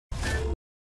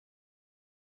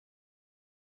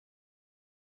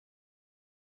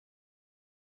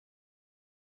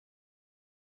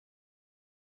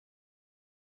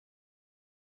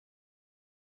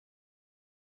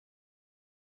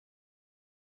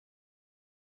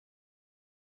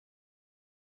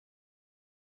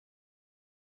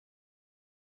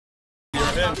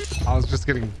I was just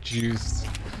getting juiced.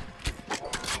 Yeah,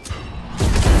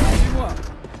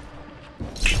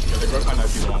 they broke my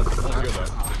knife you long.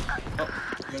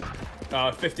 Oh,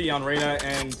 50 on Reyna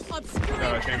and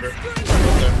chamber.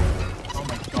 Oh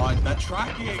my god, that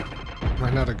tracking! Am I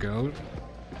not a goat?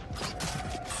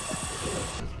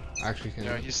 Actually, can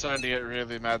Yo, he's starting to get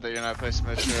really mad that you're not placing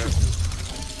this shit.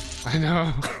 I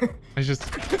know. I just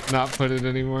not put it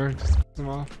anymore. Just piss them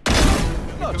off.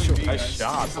 Nice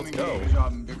shots. Let's go. Good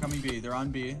job. They're coming B. They're on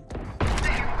B.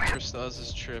 Chris still has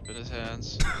his trip in his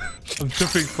hands. I'm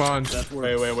tripping spawn.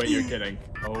 Wait, you're kidding.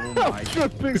 Oh my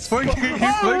god. He's flanking.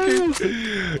 He's flanking.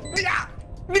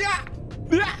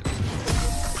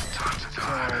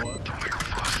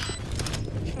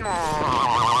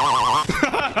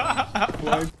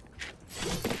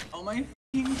 Oh my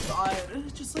f***ing god.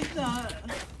 Just like that.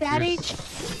 Daddy,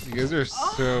 You guys are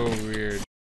so weird.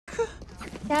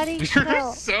 Daddy, You're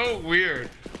chill. so weird.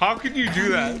 How could you do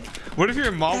that? What if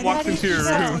your mom walks into your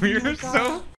room? You're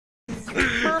so...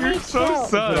 You're so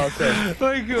sus.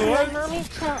 Like, what? Mommy,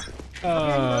 chill.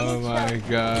 Oh my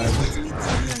god.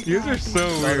 You guys are so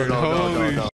weird.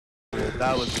 Holy shit.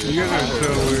 That was You guys are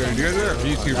so weird. You guys are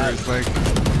YouTubers. Like,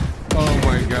 oh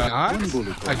my god.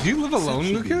 Do you live alone,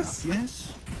 Lucas?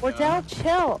 Yes. Wardell,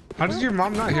 chill. How did your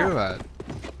mom not hear that?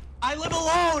 I live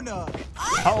alone!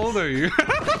 How old are you?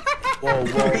 Whoa,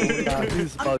 nah,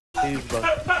 he's bug.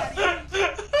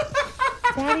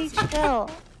 Daddy, chill.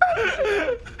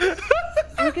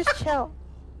 Lucas, chill.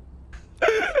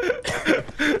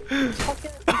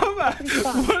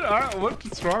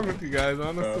 What's wrong with you guys,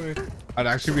 honestly? I'd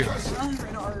actually be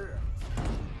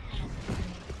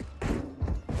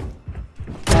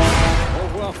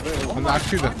I'm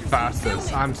actually the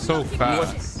fastest. I'm so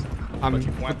fast. I'm with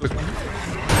the... Face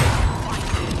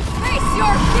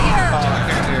your fear! I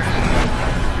can't hear.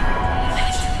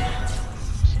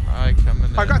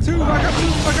 I got two!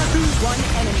 One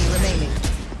enemy remaining.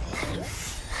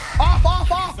 Off white!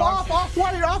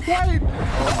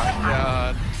 Oh my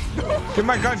god. Get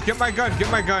my gun! Get my gun!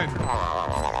 Get my gun! A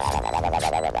little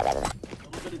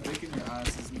bit of dick in your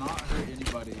ass does not hurt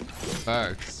anybody.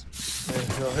 Facts.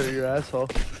 He'll hurt your asshole.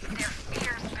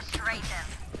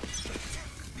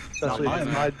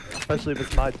 Especially if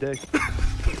it's my dick.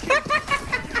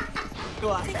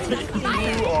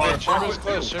 Chamber's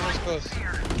close,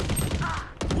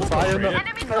 Try him up.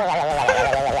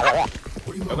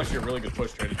 That was actually a really good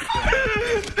push, Trey.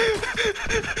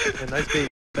 Yeah, nice beat,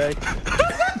 bag.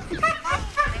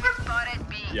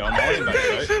 Yo, I'm already back,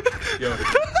 right? Yo,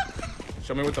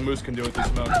 show me what the moose can do with these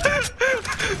smokes.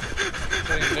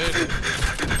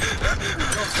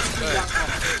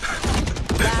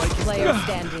 Last player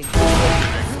standing.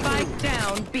 Spike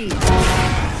down B.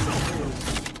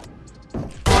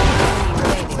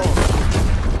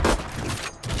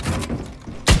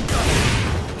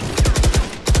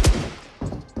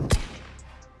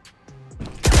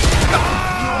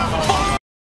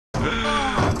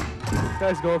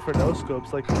 Guy's going for no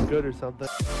scopes like he's good or something.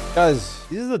 Guys,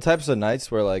 these are the types of nights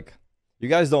where, like, you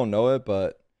guys don't know it,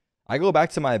 but I go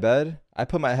back to my bed, I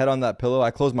put my head on that pillow,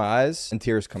 I close my eyes, and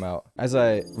tears come out. As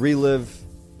I relive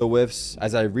the whiffs,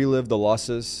 as I relive the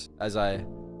losses, as I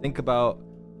think about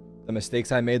the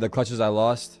mistakes I made, the clutches I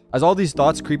lost. As all these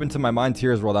thoughts creep into my mind,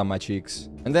 tears roll down my cheeks.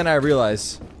 And then I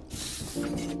realize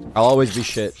I'll always be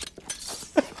shit.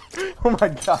 Oh my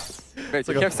god. Wait,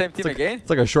 so you have same team again? It's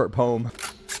like a short poem.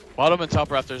 Bottom and top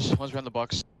rafters. One's behind the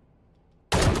box.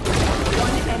 One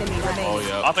enemy remaining. Oh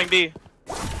yeah. Offing B.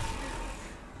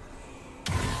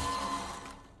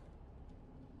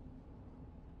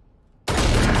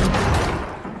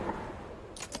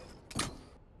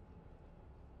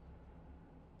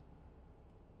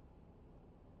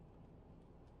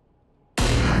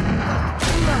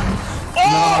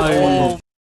 Oh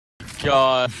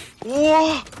god.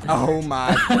 What? Oh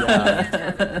my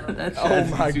god. Oh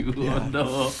my god.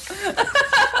 No.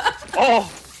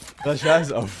 Oh! That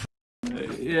guy's a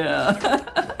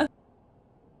Yeah.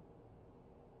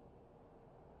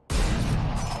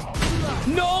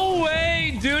 No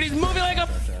way, dude. He's moving like a.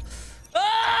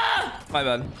 Ah! My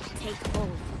bad.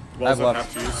 Walls left.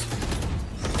 have juice.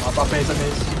 Up base,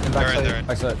 and backside.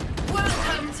 Backside.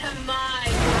 Welcome to my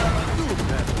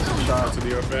Shout out to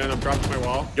the open. I'm dropping my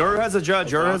wall. Yoru has a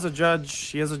judge. Yoru has a judge.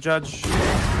 He has a judge.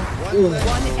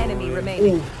 One enemy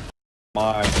remaining.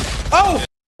 My. Oh!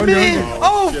 Me!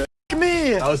 Oh! shit.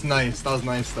 Me! That was nice. That was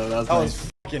nice, though. That was That nice. was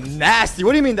fucking nasty.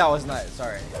 What do you mean that was nice?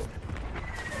 Sorry.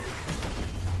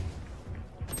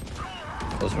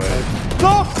 That was right.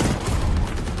 No!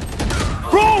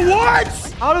 Bro, what?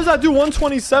 How does that do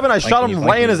 127? I shot him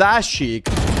right in his ass cheek.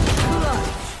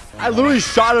 I literally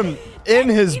shot him in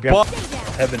his butt.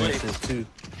 Heaven assist too.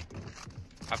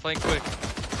 I'm playing quick.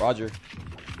 Roger.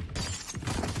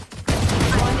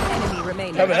 One enemy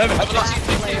remaining. Heaven.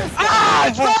 Ah!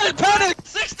 It's running! Panic!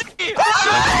 60!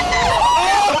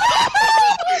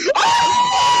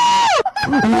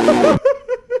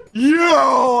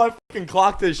 Yo! I fucking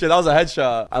clocked this shit. That was a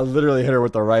headshot. I literally hit her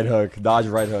with the right hook. Dodge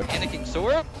right hook. Panicking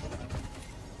Sora?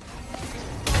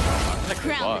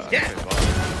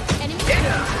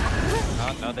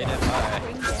 No, they didn't buy.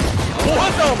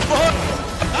 What the fuck?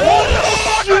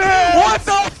 Oh, shit! What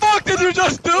the fuck did you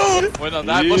just do? Wait, no,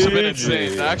 that must have been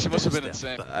insane. That actually must have been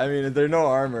insane. I mean, there's no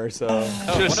armor, so.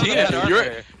 Should have seen it.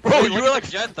 Bro, you were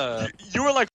like you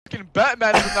were like fucking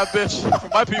Batman in that bitch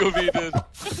from my POV, dude.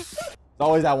 There's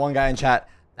always that one guy in chat.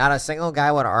 Not a single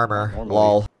guy with armor.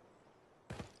 Lol.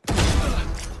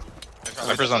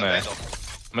 Viper's on A. I'm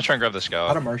gonna try and grab the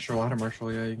scout. Out of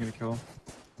Marshall, yeah, you're gonna kill.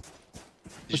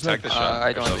 Did you tag the shot?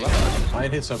 I don't think I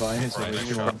hit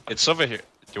Sova, It's over here. Do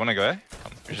you wanna go A?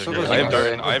 Sova's I have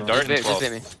here. dart in 12.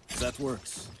 That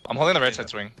works. I'm holding the right side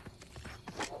swing.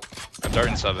 I have dart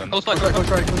in 7. Close right. One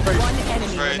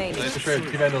enemy remaining. Push right,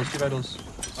 keep vandals.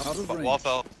 Out of range. Wall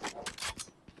fell.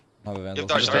 Have a vandal.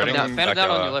 Dart's starting. Phantom down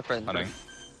on your left, friend. Hunting.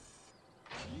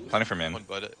 Hunting for man.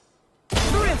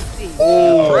 Thrifty.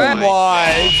 Oh my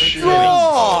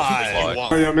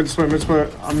god! Oh yeah, mid split.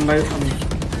 I'm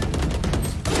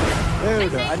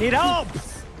Dude, I need help.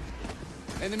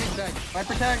 enemy tag.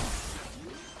 Viper tag.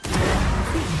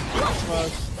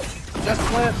 Just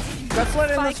let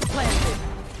in this. Spike planted.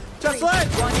 Just let.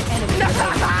 One enemy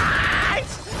remaining.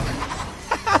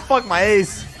 Fuck my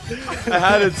ace. I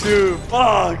had it too.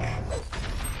 Fuck.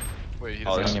 Wait, he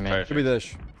Oh, this is doesn't. perfect. Could be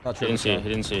this. Not He true. didn't see it. He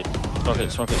didn't see it.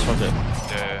 Smoke it.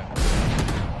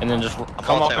 Yeah. And then just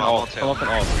come up and alt.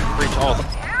 Breach alt.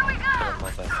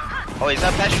 Oh, he's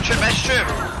not patch trip.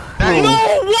 No,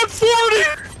 140!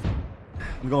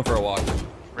 I'm going for a walk.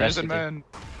 Raisin man.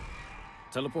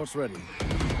 Teleport's ready.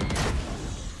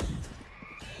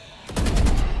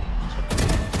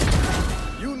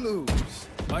 You lose.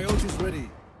 My ult is ready.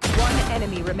 One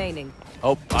enemy remaining.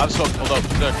 Oh, I'm so hold up.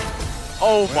 There.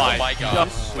 Oh my god.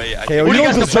 Wait, KO, you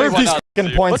don't deserve these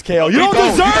fucking points, KO. You don't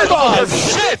deserve us!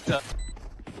 Shit!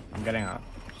 I'm getting out.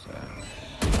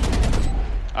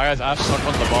 Alright guys, I've stuck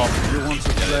on the ball. You want to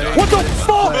play? What the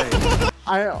fuck?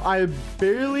 I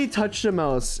barely touched the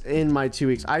mouse in my 2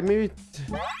 weeks. I maybe.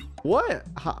 What?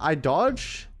 I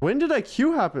dodged? When did that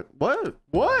Q happen? What?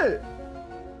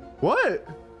 Did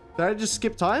I just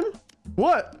skip time?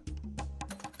 What?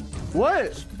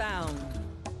 Found.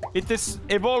 It is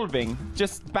evolving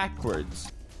just backwards.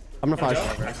 I'm gonna flash.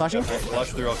 Flashing?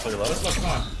 Flash through off to your left.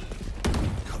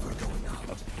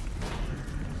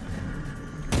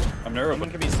 I'm narrow, but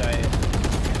Could be sight.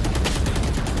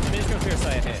 Just go through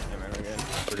sight. Hey,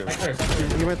 we're good.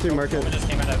 He went through market. Just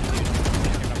came out of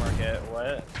market.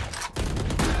 What?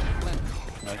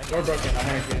 Door broken, I'm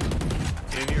gonna get.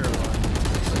 Give you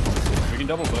one. we can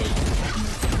double both.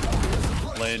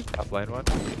 Lane. Top lane one.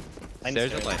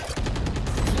 Stairs and lane.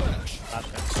 Last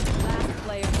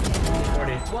player standing.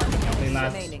 40. One enemy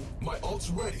last. remaining. My ult's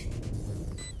ready.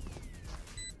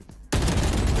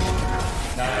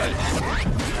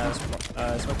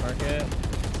 Smoke market.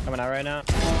 Coming out right now.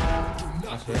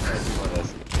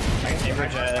 Chamber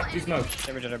jet. Two smoke.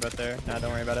 Chamber jet are both there. Nah,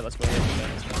 don't worry about it. Let's go ahead.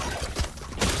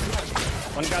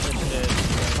 One got the shit.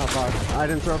 Oh fuck. I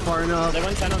didn't throw far enough. They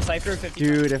went 10 on Cypher, 50.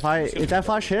 Dude, if that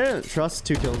flash hit, trust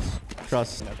 2 kills.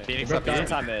 Trust. Phoenix up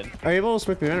top mid. Are you able to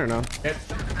smoke me in or no? Up.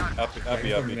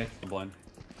 Blind.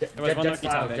 There was one Loki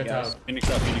top mid, guys. Phoenix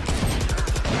up.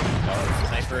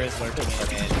 Sniper is lurking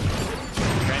in.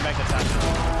 Ran back to top.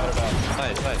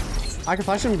 Nice. I can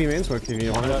flash him B main smoke if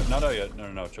you want it. Not out yet.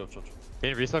 No. Chill. Can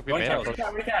you restock me, man?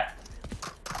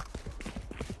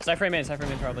 Cypher main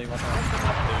probably. Watch out.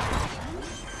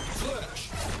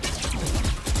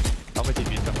 How many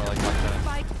TVs come like that?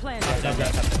 Spike planted.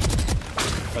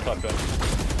 I thought good.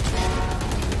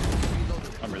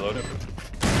 I'm reloaded.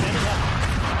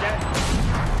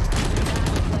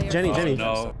 Jenny.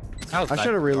 No. I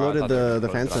should have reloaded the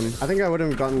Phantom. I think I would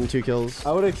have gotten 2 kills.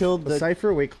 I would have killed the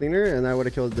Cypher way cleaner, and I would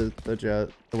have killed the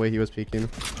Jet the way he was peeking.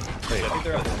 Wait, I think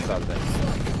they're out.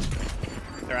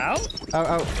 They're out?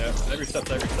 Out. Yeah, every step.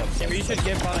 Chamber, you should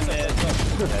get on mid.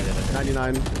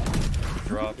 99.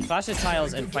 Drop. He flashes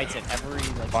tiles and fights it every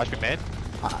like. Flash me, man.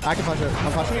 I can flash it.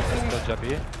 I'm flashing it. Go jump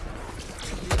here.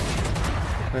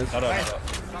 Nice. No.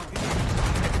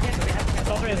 It's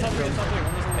all three.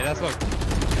 Hey, that's look.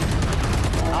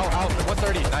 Ow,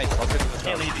 130. Nice. I'll get this.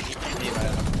 Can't leave.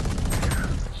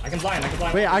 I can blind.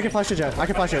 Wait, I can flash the Jet. I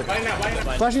can flash it. Blind now.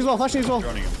 Flashing as well.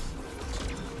 Droning him.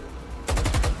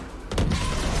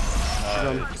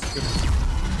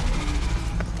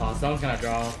 Oh, someone's gonna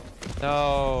draw.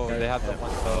 No, they have the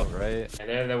one boat, right? Yeah,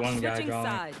 they're the one guy Switching drawing.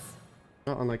 sides.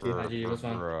 Oh, unlucky. IG, this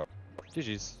one.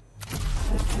 GG's.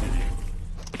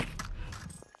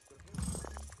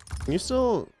 Can you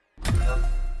still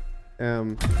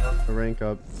rank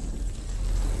up